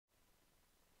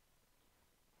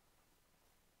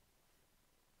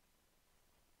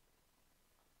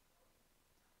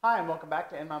Hi, and welcome back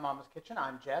to In My Mama's Kitchen.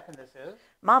 I'm Jeff, and this is...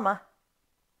 Mama.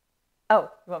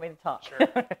 Oh, you want me to talk?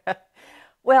 Sure.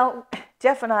 Well,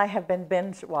 Jeff and I have been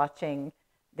binge watching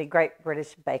the Great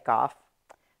British Bake Off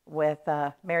with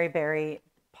Mary Berry,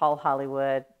 Paul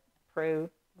Hollywood, Prue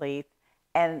Leith,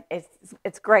 and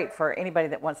it's great for anybody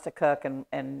that wants to cook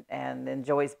and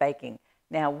enjoys baking.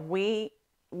 Now, we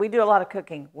do a lot of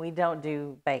cooking. We don't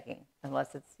do baking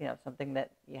unless it's something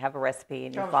that you have a recipe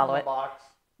and you follow it. Comes from a box.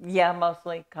 Yeah,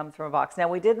 mostly comes from a box. Now,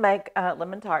 we did make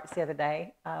lemon tarts the other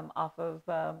day off of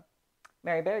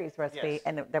Mary Berry's recipe, Yes.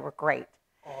 and they were great.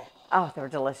 Oh, they were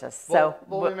delicious.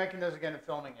 We'll be making those again and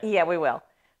filming it. Yeah, we will.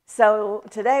 So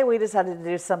today we decided to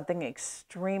do something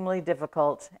extremely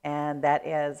difficult, and that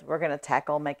is we're going to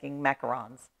tackle making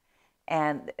macarons.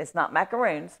 And it's not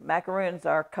macaroons. Macaroons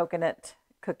are coconut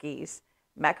cookies.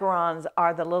 Macarons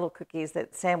are the little cookies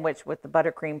that sandwich with the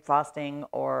buttercream frosting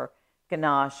or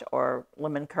ganache or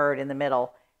lemon curd in the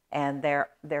middle, and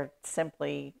they're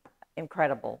simply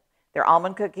incredible. They're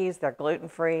almond cookies. They're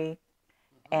gluten-free,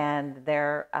 and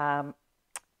they're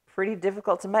pretty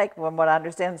difficult to make from what I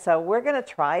understand. So we're going to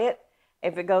try it.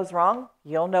 If it goes wrong,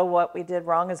 you'll know what we did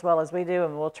wrong as well as we do,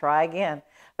 and we'll try again.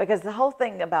 Because the whole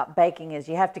thing about baking is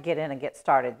you have to get in and get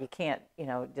started. You can't,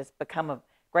 just become a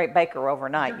great baker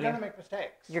overnight. You're going to make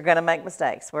mistakes. You're going to make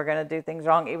mistakes. We're going to do things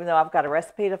wrong, even though I've got a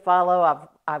recipe to follow.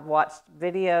 I've watched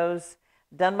videos,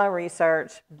 done my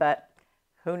research, but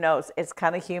who knows? It's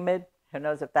kind of humid. Who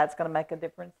knows if that's going to make a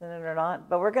difference in it or not?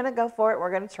 But we're going to go for it.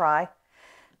 We're going to try.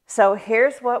 So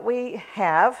here's what we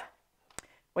have.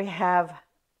 We have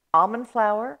almond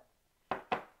flour.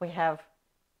 We have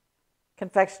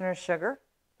confectioner's sugar.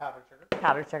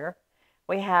 Powdered sugar.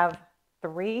 We have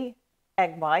 3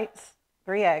 egg whites.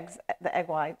 3 eggs, the egg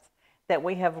whites, that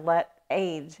we have let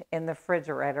age in the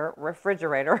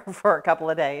refrigerator for a couple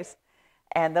of days.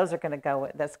 And those are going to go,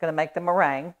 that's going to make the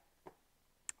meringue.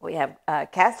 We have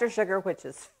castor sugar, which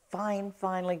is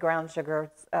finely ground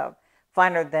sugar,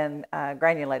 finer than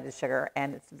granulated sugar,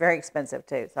 and it's very expensive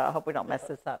too, so I hope we don't mess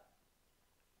this up.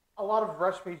 A lot of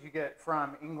recipes you get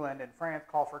from England and France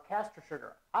call for castor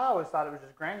sugar. I always thought it was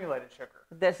just granulated sugar.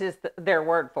 This is their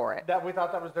word for it. We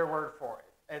thought that was their word for it.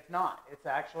 It's not. It's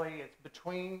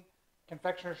between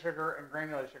confectioner sugar and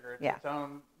granulated sugar. It's its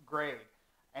own grade.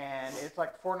 And it's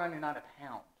like $4.99 a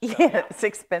pound. So, yeah, it's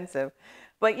expensive.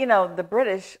 But, the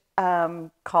British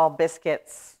call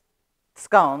biscuits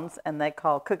scones, and they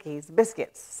call cookies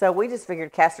biscuits. So we just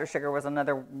figured castor sugar was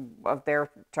another of their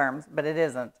terms, but it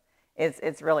isn't.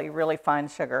 It's really, really fine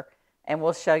sugar. And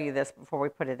we'll show you this before we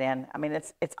put it in. I mean,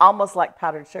 it's almost like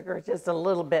powdered sugar, just a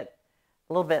little bit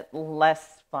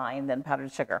less fine than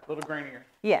powdered sugar. A little grainier.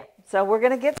 Yeah. So we're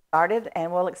going to get started,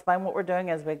 and we'll explain what we're doing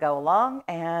as we go along,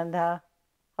 and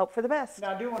hope for the best.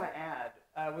 Now, I do want to add,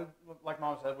 like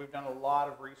Mom said, we've done a lot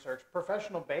of research.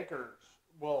 Professional bakers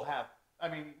will have,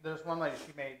 there's one lady,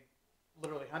 she made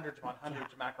literally hundreds upon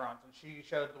hundreds of macarons, and she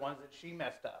showed the ones that she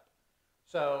messed up.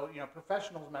 So,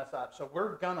 professionals mess up, so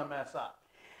we're going to mess up.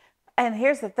 And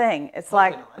here's the thing, it's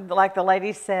like the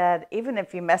lady said, even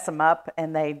if you mess them up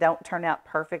and they don't turn out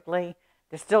perfectly,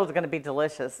 they're still going to be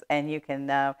delicious. And you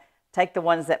can take the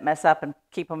ones that mess up and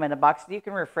keep them in a box. You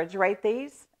can refrigerate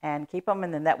these and keep them,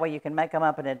 and then that way you can make them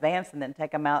up in advance and then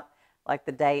take them out like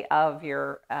the day of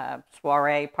your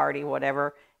soiree, party,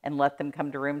 whatever, and let them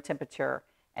come to room temperature.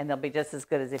 And they'll be just as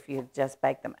good as if you had just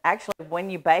baked them. Actually, when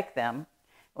you bake them,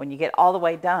 when you get all the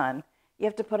way done, you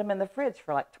have to put them in the fridge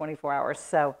for like 24 hours.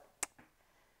 So.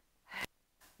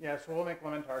 Yeah, so we'll make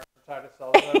lemon tarts and try to sell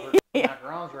it over to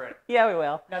macarons ready. Yeah, we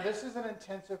will. Now, this is an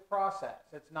intensive process.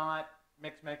 It's not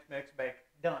mix, bake,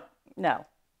 done. No.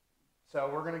 So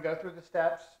we're going to go through the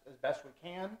steps as best we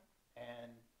can,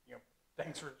 and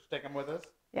thanks for sticking with us.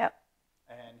 Yep.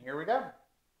 And here we go.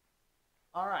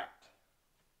 All right.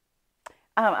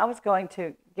 I was going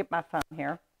to get my phone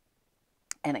here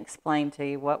and explain to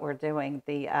you what we're doing.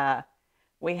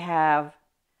 We have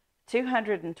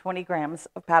 220 grams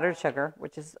of powdered sugar,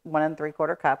 which is 1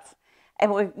 3/4 cups.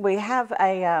 And we have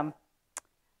a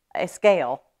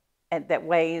scale that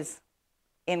weighs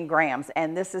in grams.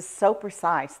 And this is so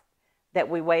precise that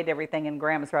we weighed everything in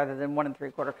grams rather than 1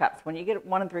 3/4 cups. When you get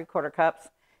 1 3/4 cups,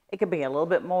 it could be a little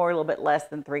bit more, a little bit less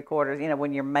than 3/4,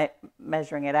 when you're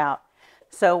measuring it out.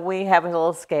 So we have a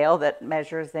little scale that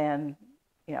measures in,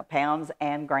 pounds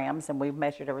and grams, and we've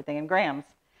measured everything in grams.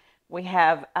 We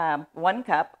have 1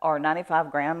 cup or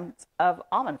 95 grams of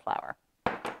almond flour,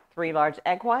 3 large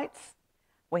egg whites.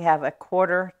 We have a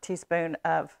 1/4 teaspoon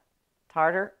of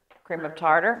cream of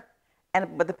tartar,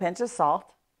 and with a pinch of salt.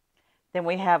 Then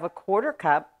we have a 1/4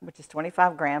 cup, which is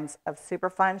 25 grams of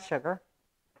superfine sugar.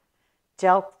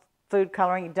 Gel food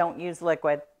coloring, you don't use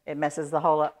liquid. it messes the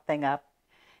whole thing up.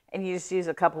 And you just use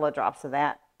a couple of drops of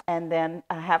that. And then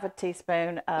a half a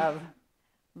teaspoon of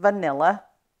vanilla.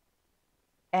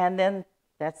 And then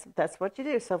that's what you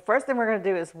do. So first thing we're going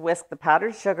to do is whisk the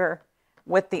powdered sugar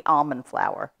with the almond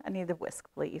flour. I need the whisk,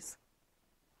 please.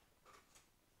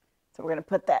 So we're going to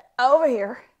put that over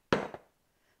here.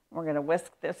 We're going to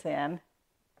whisk this in.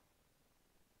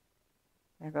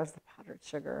 There goes the powdered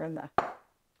sugar and the...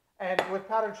 And with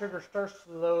powdered sugar, stir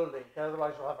slowly, because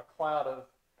otherwise you'll have a cloud of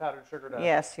powdered sugar dust.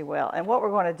 Yes, you will. And what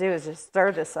we're going to do is just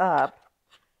stir this up,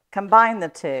 combine the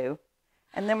two,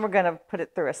 and then we're going to put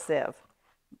it through a sieve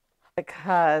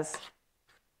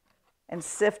and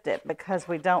sift it, because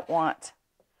we don't want,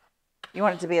 you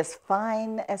want it to be as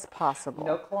fine as possible.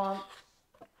 No clumps.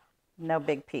 No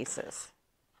big pieces.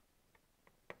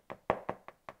 There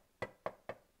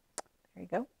you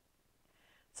go.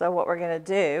 So what we're going to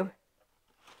do,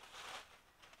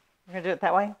 we're going to do it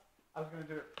that way? I was going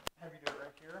to have you do it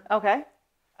right here. Okay.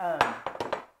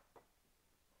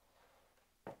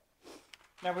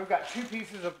 Now we've got 2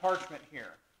 pieces of parchment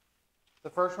here. The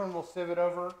first one, we'll sieve it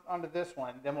over onto this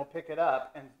one, then we'll pick it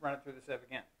up and run it through the sieve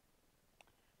again.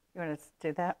 You want to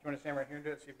do that? You want to stand right here and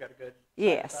do it so you've got a good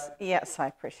Yes. side? Yes, I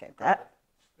appreciate that.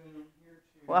 Spoon here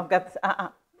too. Well, I've got this,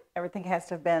 everything has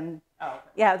to have been... Oh, okay.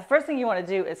 Yeah, the first thing you want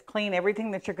to do is clean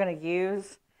everything that you're going to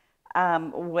use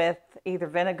with either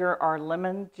vinegar or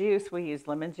lemon juice. We use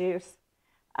lemon juice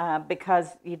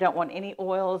because you don't want any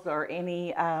oils or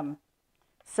any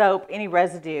soap, any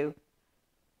residue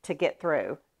to get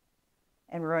through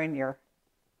and ruin your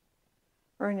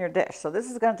dish. So this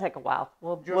is going to take a while.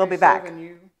 We'll be back.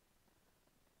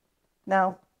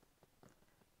 No.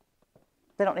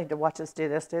 They don't need to watch us do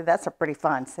this, do they? That's a pretty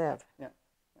fine sieve. Yeah.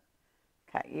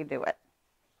 Okay, you do it.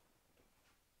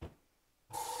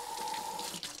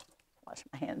 Wash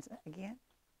my hands again.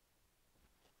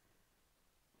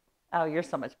 Oh, you're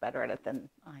so much better at it than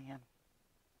I am.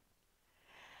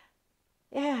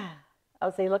 Yeah.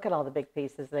 Oh, see, look at all the big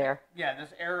pieces there. Yeah,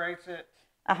 this aerates it.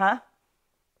 Uh-huh.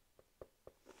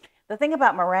 The thing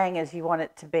about meringue is you want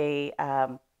it to be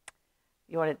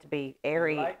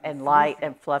airy and light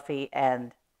and fluffy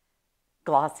and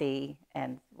glossy.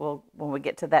 And when we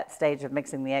get to that stage of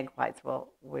mixing the egg whites, we'll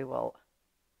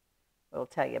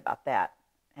tell you about that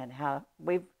and how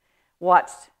we've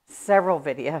watched several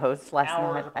videos last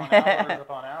night. Hours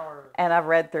upon hours. And I've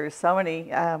read through so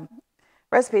many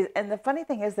recipes. And the funny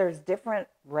thing is there's different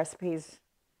recipes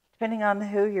depending on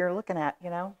who you're looking at, you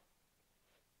know.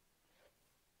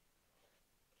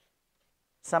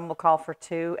 Some will call for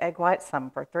 2 egg whites,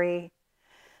 some for 3.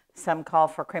 Some call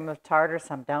for cream of tartar,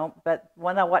 some don't. But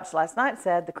one I watched last night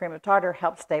said the cream of tartar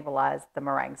helps stabilize the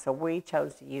meringue. So we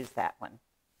chose to use that one.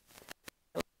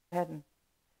 Go ahead and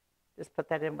just put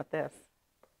that in with this.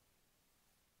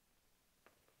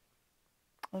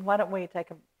 And why don't we take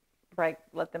a break,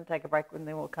 let them take a break, and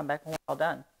then we'll come back when we're all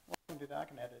done. Well, I can do that. I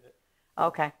can edit it.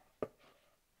 Okay.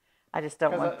 I just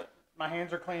don't want... my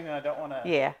hands are clean and I don't want to...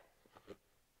 Yeah.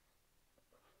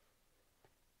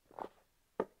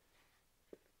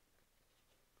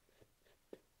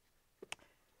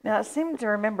 Now, I seem to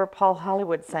remember Paul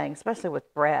Hollywood saying, especially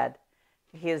with bread,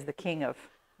 he is the king of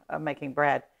making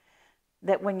bread,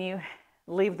 that when you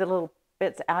leave the little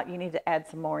bits out, you need to add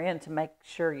some more in to make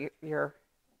sure you're...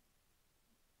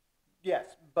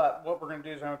 Yes, but what we're going to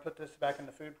do is I'm going to put this back in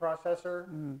the food processor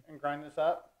and grind this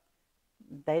up.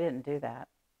 They didn't do that.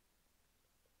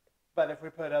 But if we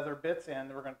put other bits in,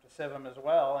 we're going to have to sieve them as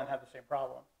well and have the same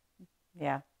problem.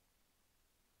 Yeah.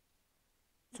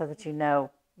 So that you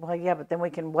know... Well, yeah, but then we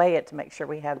can weigh it to make sure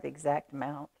we have the exact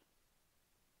amount.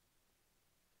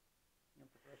 You want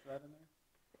to put the rest of that in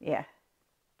there? Yeah.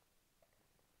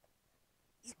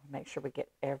 So make sure we get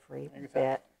every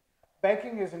bit.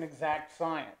 Baking is an exact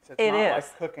science. It's It not is.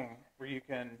 like cooking where you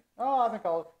can, I think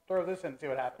I'll throw this in and see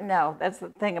what happens. No, that's the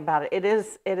thing about it. It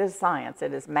is science.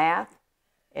 It is math.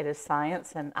 It is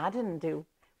science. And I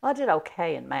did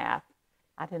okay in math.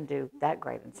 I didn't do that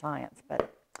great in science,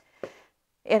 but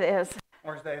it is.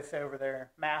 Or as they say over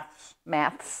there, maths.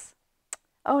 Maths.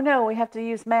 Oh, no, we have to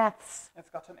use maths.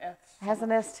 It's got an S. It has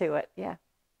an S to it, yeah.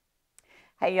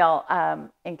 Hey, y'all,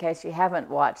 in case you haven't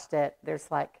watched it,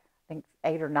 there's like, I think,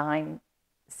 8 or 9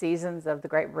 seasons of the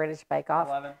Great British Bake Off.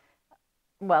 11.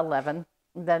 Well, 11.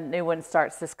 The new one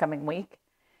starts this coming week.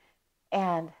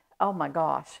 And, oh my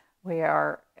gosh, we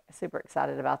are super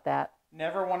excited about that.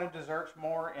 Never wanted desserts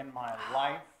more in my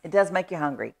life. It does make you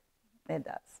hungry. It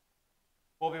does.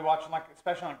 We'll be watching, like,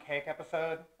 especially on cake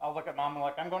episode. I'll look at Mom and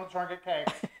like, I'm going to try and get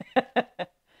cake.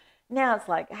 Now it's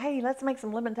like, hey, let's make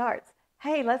some lemon tarts.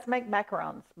 hey, let's make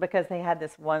macarons, because they had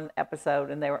this one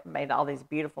episode and they made all these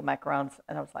beautiful macarons,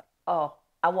 and I was like, oh,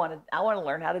 I want to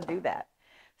learn how to do that.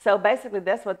 So basically,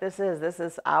 that's what this is. This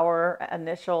is our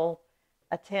initial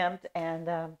attempt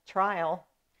and trial.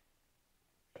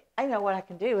 I know what I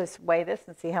can do is weigh this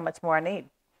and see how much more I need.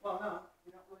 Well, no,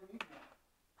 we don't really need more.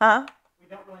 Huh? We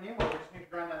don't really need more. We just need to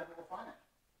grind that up and we'll find it.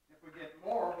 If we get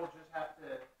more, we'll just have to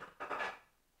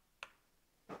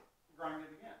grind it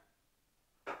again.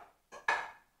 Do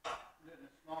it in a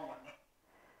small one.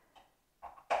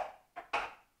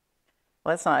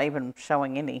 Well, it's not even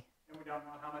showing any. And we don't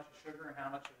know how much is sugar and how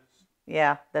much is...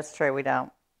 Yeah, that's true. We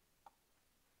don't.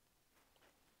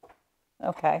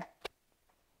 Okay.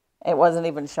 It wasn't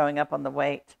even showing up on the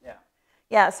weight. Yeah.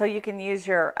 Yeah, so you can use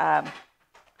your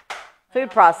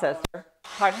food processor.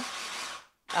 Pardon?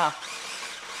 Oh.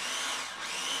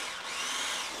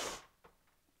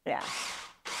 Yeah.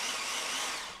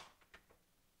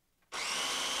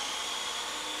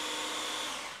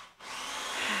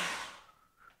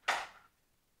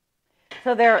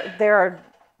 So there are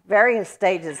various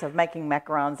stages of making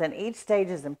macarons, and each stage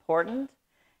is important.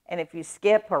 And if you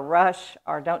skip or rush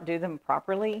or don't do them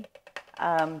properly,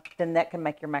 then that can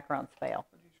make your macarons fail.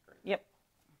 Yep.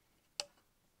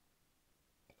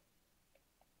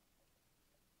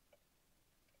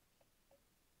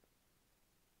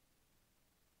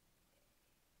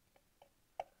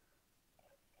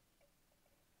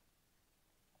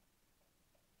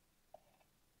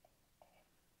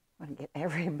 I want to get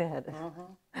every bit.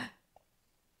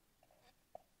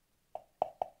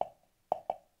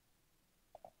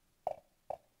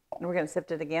 And we're going to sift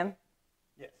it again?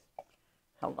 Yes.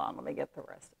 Hold on, let me get the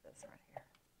rest of this right here.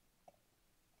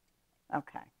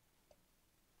 Okay.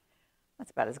 That's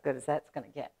about as good as that's going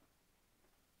to get.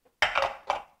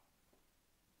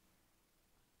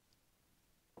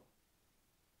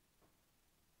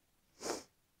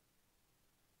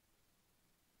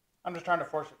 I'm just trying to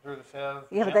force it through the sieve.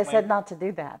 Yeah, but they said not to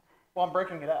do that. Well, I'm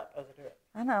breaking it up as I do it.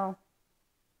 I know.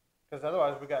 Because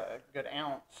otherwise we got a good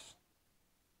ounce.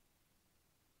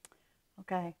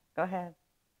 Okay, go ahead.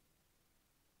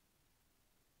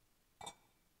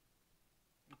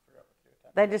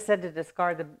 They just said to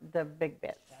discard the big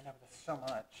bits. Yeah, I know, but there's so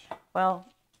much. Well,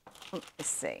 let's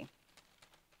see.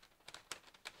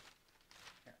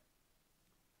 Here.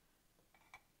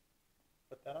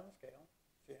 Put that on the scale.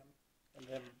 See him? And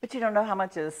then But you don't know how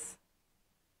much is...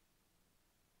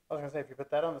 I was going to say, if you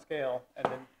put that on the scale and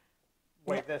then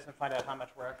weigh this and find out how much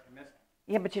we're actually missing.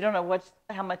 Yeah, but you don't know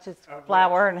how much is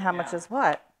flour and how much is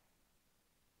what.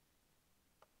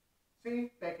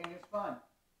 See, baking is fun.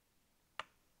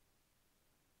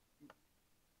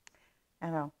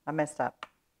 I know, I messed up.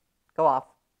 Go off.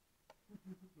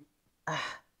 You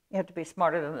have to be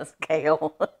smarter than the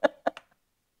scale.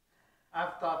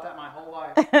 I've thought that my whole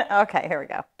life. Okay, here we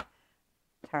go.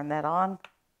 Turn that on.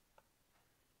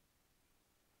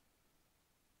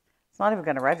 It's not even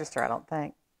going to register, I don't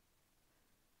think.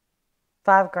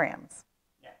 5 grams.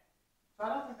 Yeah. So I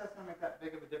don't think that's going to make that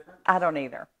big of a difference. I don't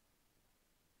either.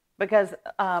 Because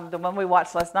the one we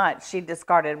watched last night, she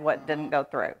discarded what didn't go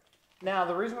through. Now,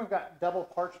 the reason we've got double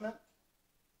parchment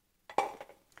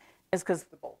is because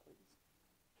the bowl, please.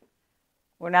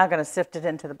 We're now going to sift it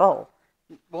into the bowl.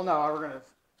 Well, no, we're going to...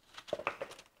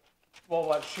 Well,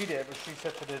 what she did was she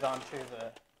sifted it onto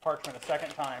the parchment a second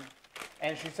time.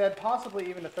 And she said possibly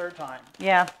even a third time.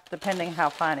 Yeah, depending how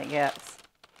fine it gets.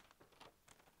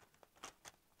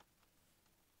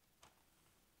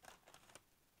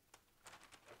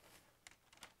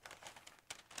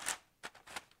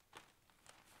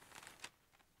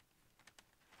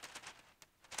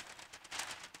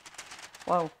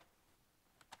 Whoa.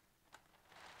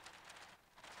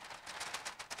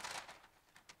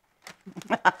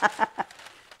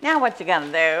 Now what you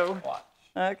gonna do? Watch.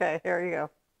 Okay, here you go.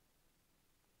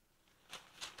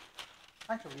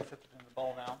 Actually, we can sit it in the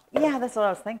bowl now. Yeah, that's what I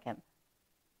was thinking.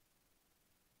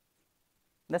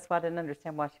 That's why I didn't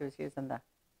understand why she was using the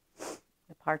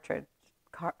partridge.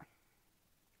 Because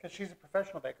she's a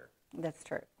professional baker. That's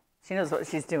true. She knows what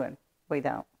she's doing. We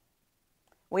don't.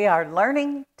 We are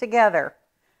learning together.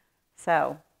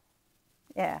 So,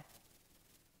 yeah.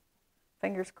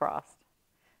 Fingers crossed.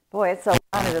 Boy, it's so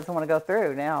fine it doesn't want to go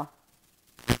through now.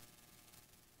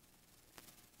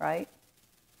 Right?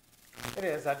 It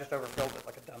is. I just overfilled it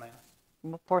like a dumbass.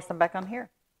 We'll pour some back on here.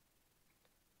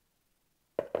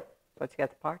 But you got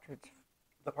the partridge.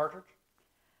 The partridge?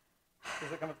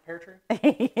 Does it come with the pear tree?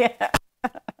 Yeah.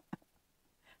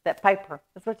 That paper.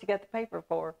 That's what you got the paper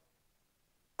for.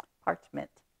 Parchment,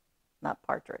 not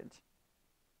partridge.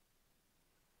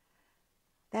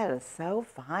 That is so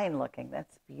fine looking.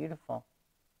 That's beautiful.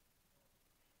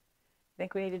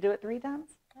 Think we need to do it 3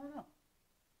 times? I don't know.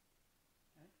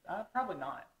 Probably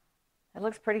not. It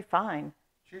looks pretty fine.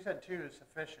 She said 2 is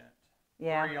sufficient.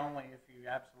 Yeah. 3 only if you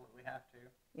absolutely have to.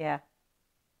 Yeah.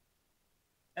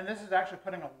 And this is actually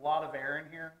putting a lot of air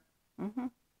in here. Mm-hmm.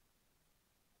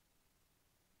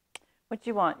 What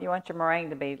you want? You want your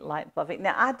meringue to be light and fluffy.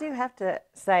 Now, I do have to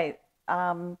say,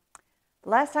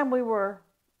 last time we were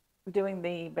doing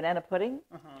the banana pudding,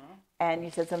 and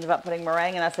you said something about putting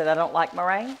meringue, and I said I don't like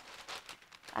meringue.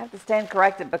 I have to stand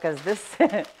corrected because this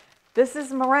this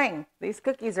is meringue. These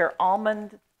cookies are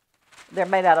almond. They're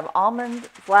made out of almond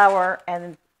flour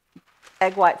and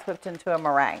egg whites whipped into a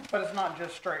meringue. But it's not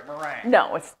just straight meringue.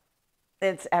 No,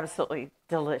 it's absolutely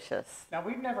delicious. Now,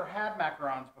 we've never had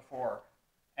macarons before.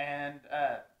 And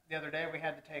the other day we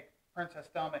had to take Princess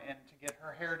Thelma in to get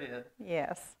her hair did.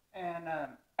 Yes. And,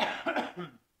 excuse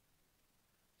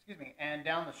me, and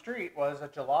down the street was a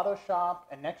gelato shop,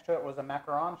 and next to it was a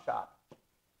macaron shop.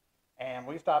 And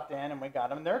we stopped in and we got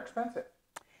them. They're expensive.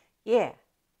 Yeah.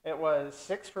 It was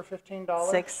 6 for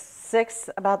 $15. Six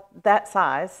about that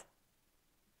size.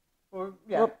 Well,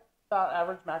 yeah, about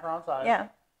average macaron size. Yeah.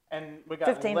 And we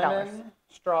got $15. lemon,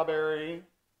 strawberry,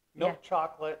 milk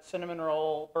chocolate, cinnamon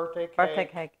roll, birthday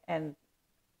cake, and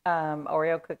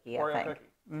Oreo cookie, I Oreo think.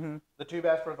 cookie. Mm-hmm. The 2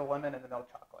 best were the lemon and the milk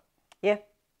chocolate. Yeah.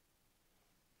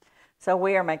 So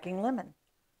we are making lemon.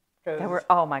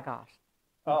 Oh my gosh.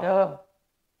 Oh.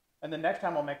 And the next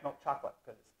time we'll make milk chocolate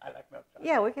because I like milk chocolate.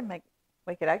 Yeah,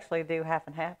 we could actually do half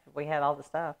and half if we had all the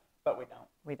stuff. But we don't.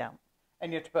 We don't.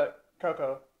 And you have to put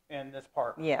cocoa in this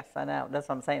part. Yes, I know. That's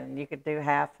what I'm saying. You could do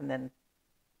half and then.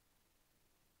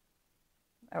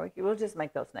 Or we'll just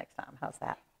make those next time. How's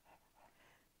that?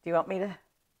 Do you want me to?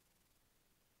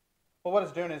 Well, what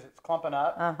it's doing is it's clumping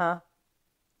up. Uh-huh.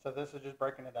 So this is just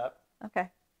breaking it up. Okay.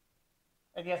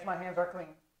 And yes, my hands are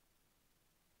clean.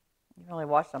 You've only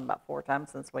washed them about 4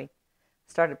 times since we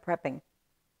started prepping.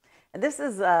 And this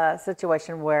is a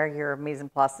situation where your mise en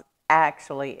place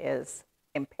actually is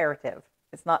imperative.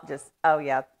 It's not just, oh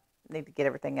yeah, need to get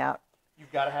everything out.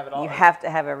 You've got to have it all. You have to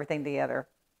have everything together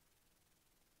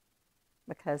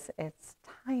because it's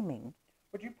timing.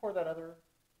 Would you pour that other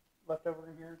leftover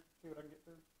in here? See what I can get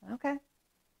through? Okay.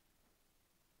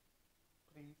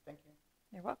 Please, thank you.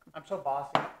 You're welcome. I'm so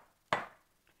bossy.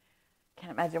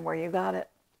 Can't imagine where you got it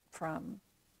from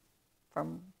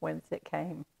whence it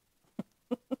came.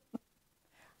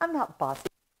 I'm not bossy.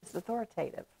 It's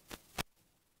authoritative.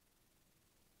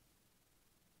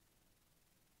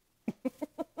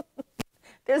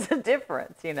 There's a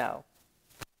difference, you know.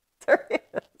 There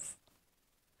is.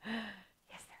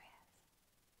 Yes, there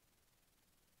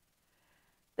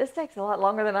is. This takes a lot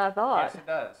longer than I thought. Yes, it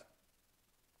does.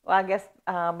 Well, I guess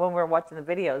when we're watching the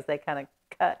videos, they kind of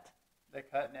cut. They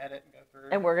cut and edit and go through.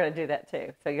 And we're going to do that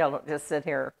too. So y'all don't just sit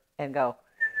here and go.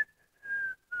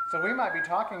 So we might be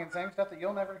talking and saying stuff that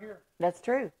you'll never hear. That's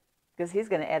true. Because he's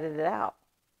going to edit it out.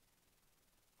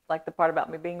 Like the part about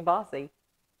me being bossy.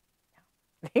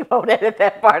 He won't edit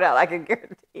that part out, I can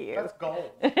guarantee you. That's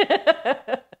gold.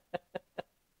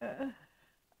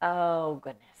 Oh,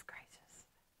 goodness gracious.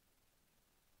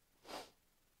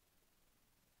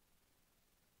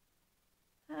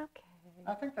 Okay.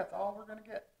 I think that's all we're going to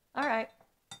get. All right.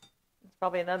 It's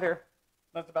probably another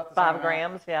That's about the 5 same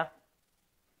grams, yeah.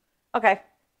 Okay.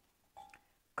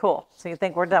 Cool. So you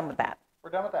think we're done with that?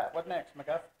 We're done with that. What next,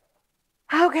 McGuff?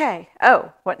 Okay.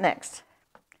 Oh, what next?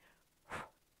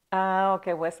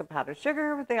 Okay, whisk the powdered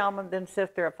sugar with the almond, then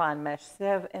sift through a fine mesh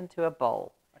sieve into a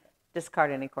bowl. Okay.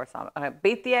 Discard any coarse almond. Okay,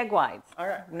 beat the egg whites. All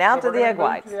right. Now so to the egg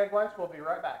whites. To the egg whites. We'll be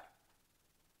right back.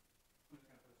 I'm just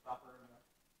going to put a stopper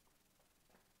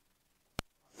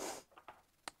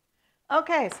in there.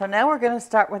 Okay, so now we're going to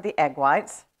start with the egg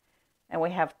whites. And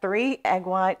we have 3 egg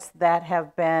whites that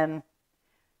have been,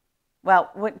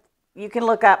 well, you can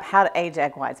look up how to age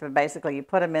egg whites, but basically you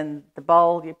put them in the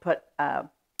bowl, you put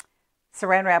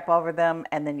saran wrap over them,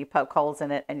 and then you poke holes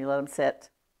in it and you let them sit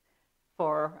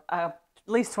for at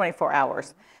least 24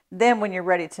 hours. Then when you're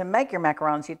ready to make your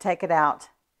macarons, you take it out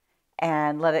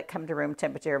and let it come to room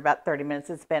temperature about 30 minutes.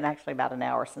 It's been actually about an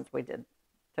hour since we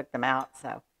took them out.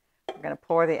 So we're going to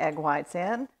pour the egg whites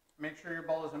in. Make sure your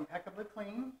bowl is impeccably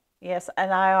clean. Yes,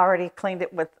 and I already cleaned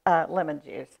it with lemon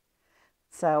juice.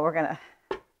 So we're going to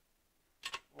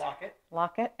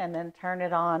lock it and then turn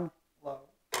it on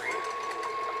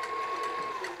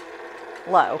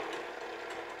low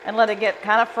and let it get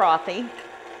kind of frothy.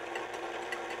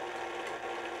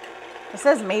 It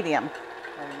says medium.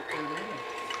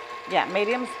 Yeah,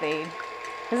 medium speed.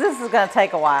 Because this is going to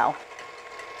take a while.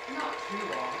 Not too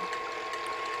long.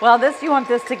 Well, you want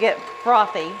this to get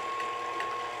frothy.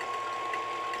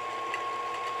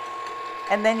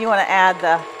 And then you want to add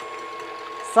the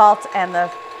salt and the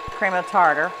cream of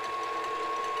tartar.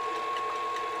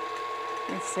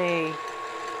 Let's see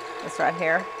this right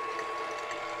here.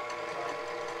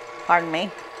 Pardon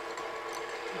me.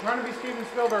 You're trying to be Steven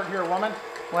Spielberg here, woman.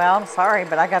 Well, I'm sorry,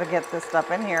 but I got to get this stuff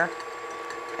in here.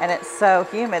 And it's so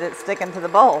humid, it's sticking to the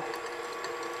bowl.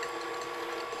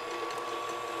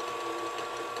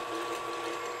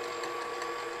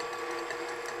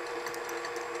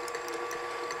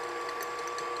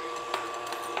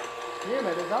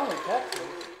 Humid is only Texas.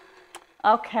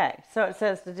 Okay, so it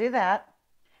says to do that.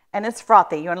 And it's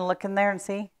frothy. You want to look in there and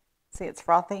see? See, it's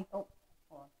frothy. Oh,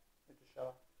 hold on. It just shut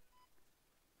off.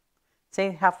 See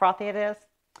how frothy it is?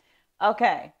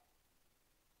 Okay.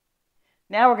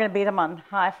 Now we're going to beat them on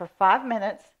high for 5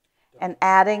 minutes and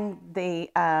adding the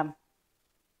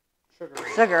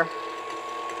sugar,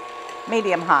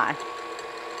 medium high.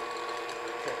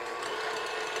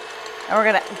 And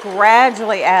we're going to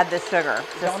gradually add the sugar.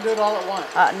 Don't do it all at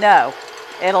once. No,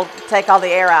 it'll take all the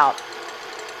air out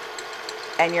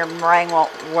and your meringue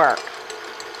won't work.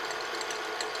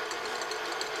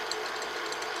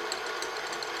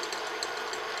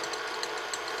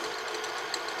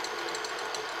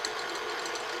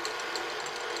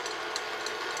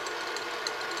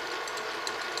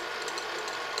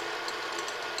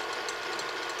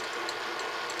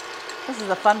 This is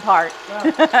the fun part.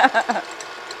 Yeah.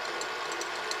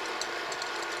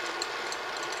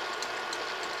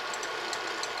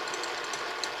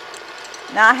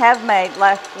 Now I have made,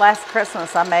 last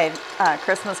Christmas, I made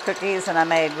Christmas cookies and I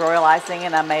made royal icing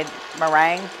and I made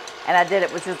meringue and I did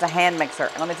it with just a hand mixer.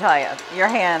 And let me tell you, your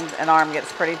hand and arm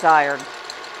gets pretty tired.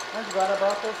 Aren't you glad I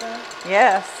brought this in?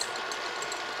 Yes.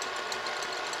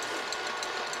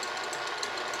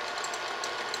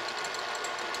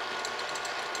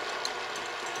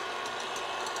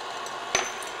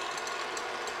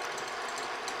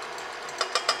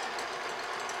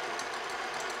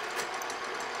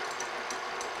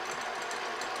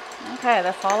 Okay,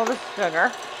 that's all of the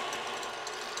sugar.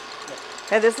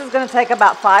 Okay, this is going to take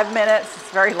about 5 minutes. It's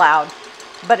very loud.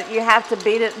 But you have to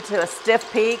beat it into a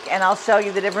stiff peak, and I'll show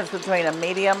you the difference between a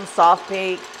medium, soft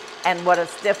peak, and what a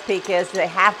stiff peak is. They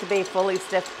have to be fully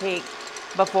stiff peak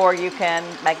before you can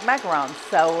make macarons.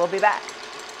 So we'll be back.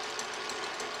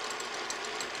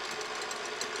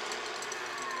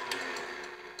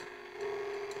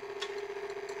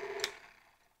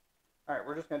 All right,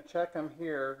 we're just going to check them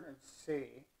here and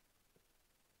see.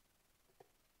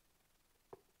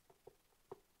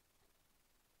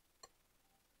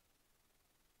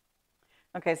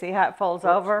 Okay, see how it folds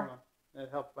over? It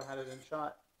helped if I had it in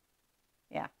shot.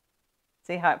 Yeah.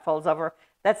 See how it folds over?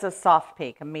 That's a soft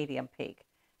peak, a medium peak.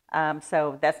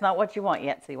 So that's not what you want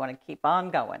yet, so you want to keep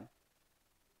on going.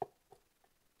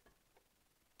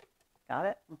 Got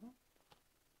it? Mm-hmm.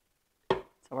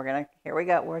 So we're going to, here we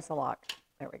go. Where's the lock?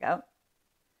 There we go.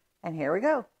 And here we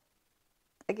go.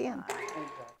 Again.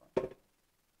 Exactly.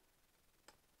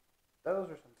 Those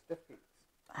are some stiff peaks.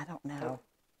 I don't know.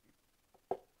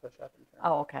 Push up and turn.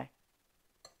 Oh, okay.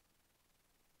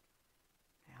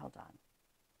 Okay, hold on.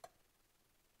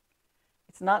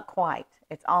 It's not quite.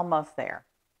 It's almost there.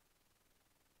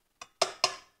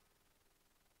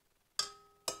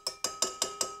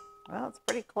 Well, it's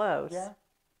pretty close. Yeah.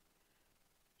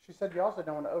 She said you also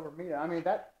don't want to overmeet it. I mean,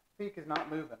 that peak is not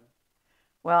moving.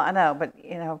 Well, I know, but,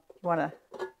 you know, you want to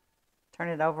turn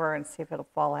it over and see if it'll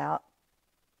fall out.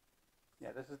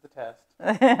 Yeah, this is the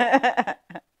test.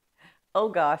 Oh,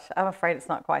 gosh. I'm afraid it's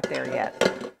not quite there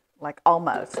yet. Like,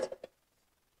 almost.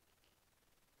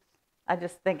 I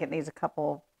just think it needs a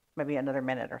couple, maybe another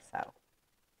minute or so.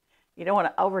 You don't want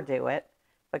to overdo it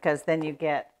because then you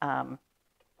get,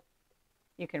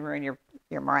 you can ruin your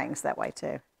meringues that way,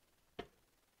 too.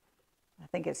 I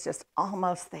think it's just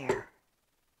almost there.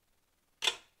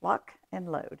 Lock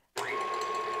and load.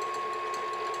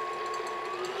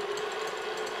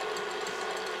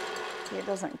 See, it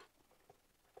doesn't.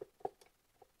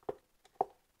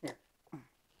 Here.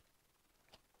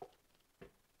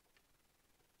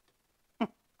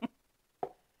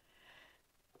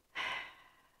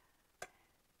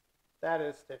 That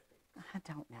is stiff. I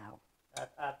don't know.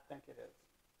 I think it is.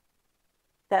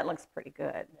 That looks pretty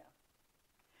good. Yeah.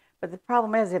 But the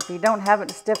problem is, if you don't have it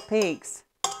in stiff peaks,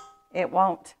 it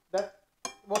won't.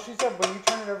 Well, she said when you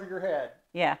turn it over your head.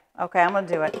 Yeah. Okay, I'm going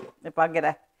to do it. If I get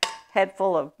a head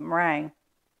full of meringue.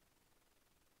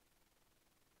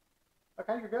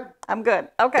 Okay, you're good. I'm good.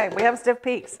 Okay, we have stiff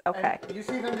peaks. Okay. And you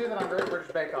see them do that on Great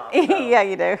British Bake Off. So Yeah,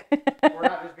 you do. we're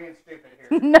not just being stupid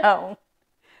here. No.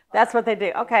 That's what they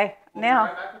do. Okay, We'll now. be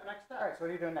right back to the next step. All right, so what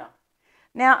are you doing now?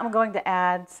 Now I'm going to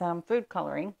add some food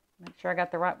coloring. Make sure I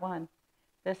got the right one.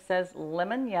 This says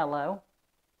lemon yellow.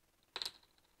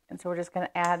 And so we're just going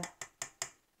to add.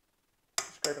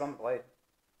 Scrape it on the blade.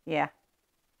 Yeah.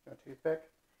 A toothpick?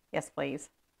 Yes, please.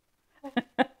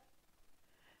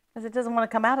 Because it doesn't want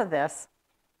to come out of this.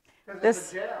 Because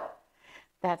it's a gel.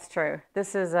 That's true.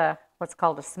 This is what's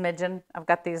called a smidgen. I've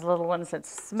got these little ones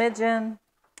that's smidgen,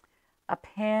 a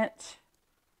pinch,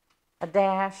 a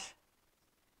dash,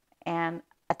 and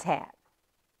a tad.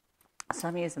 So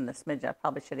I'm using the smidgen. I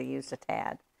probably should have used a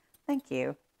tad. Thank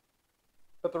you.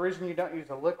 But the reason you don't use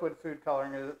a liquid food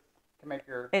coloring is to make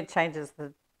your It changes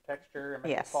the texture and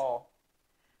make it yes. fall.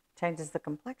 Changes the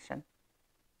complexion.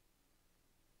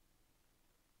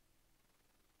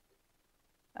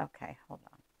 Okay, hold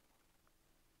on.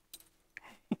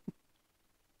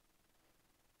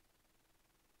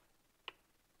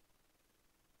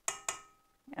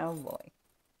 Oh boy.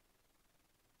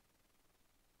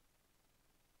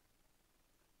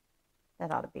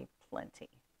 That ought to be plenty.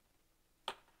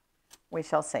 We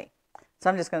shall see. So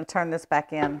I'm just going to turn this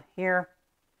back in here,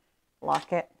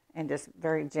 lock it, and just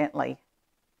very gently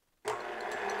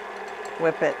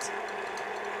whip it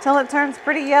till it turns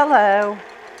pretty yellow.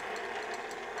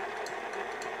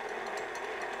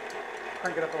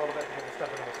 Crank it up a little bit to get the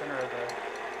stuff in the center of the...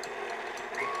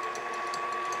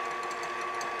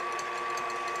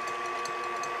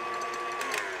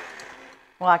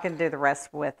 Well, I can do the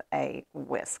rest with a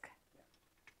whisk.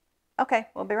 Okay,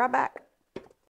 we'll be right back.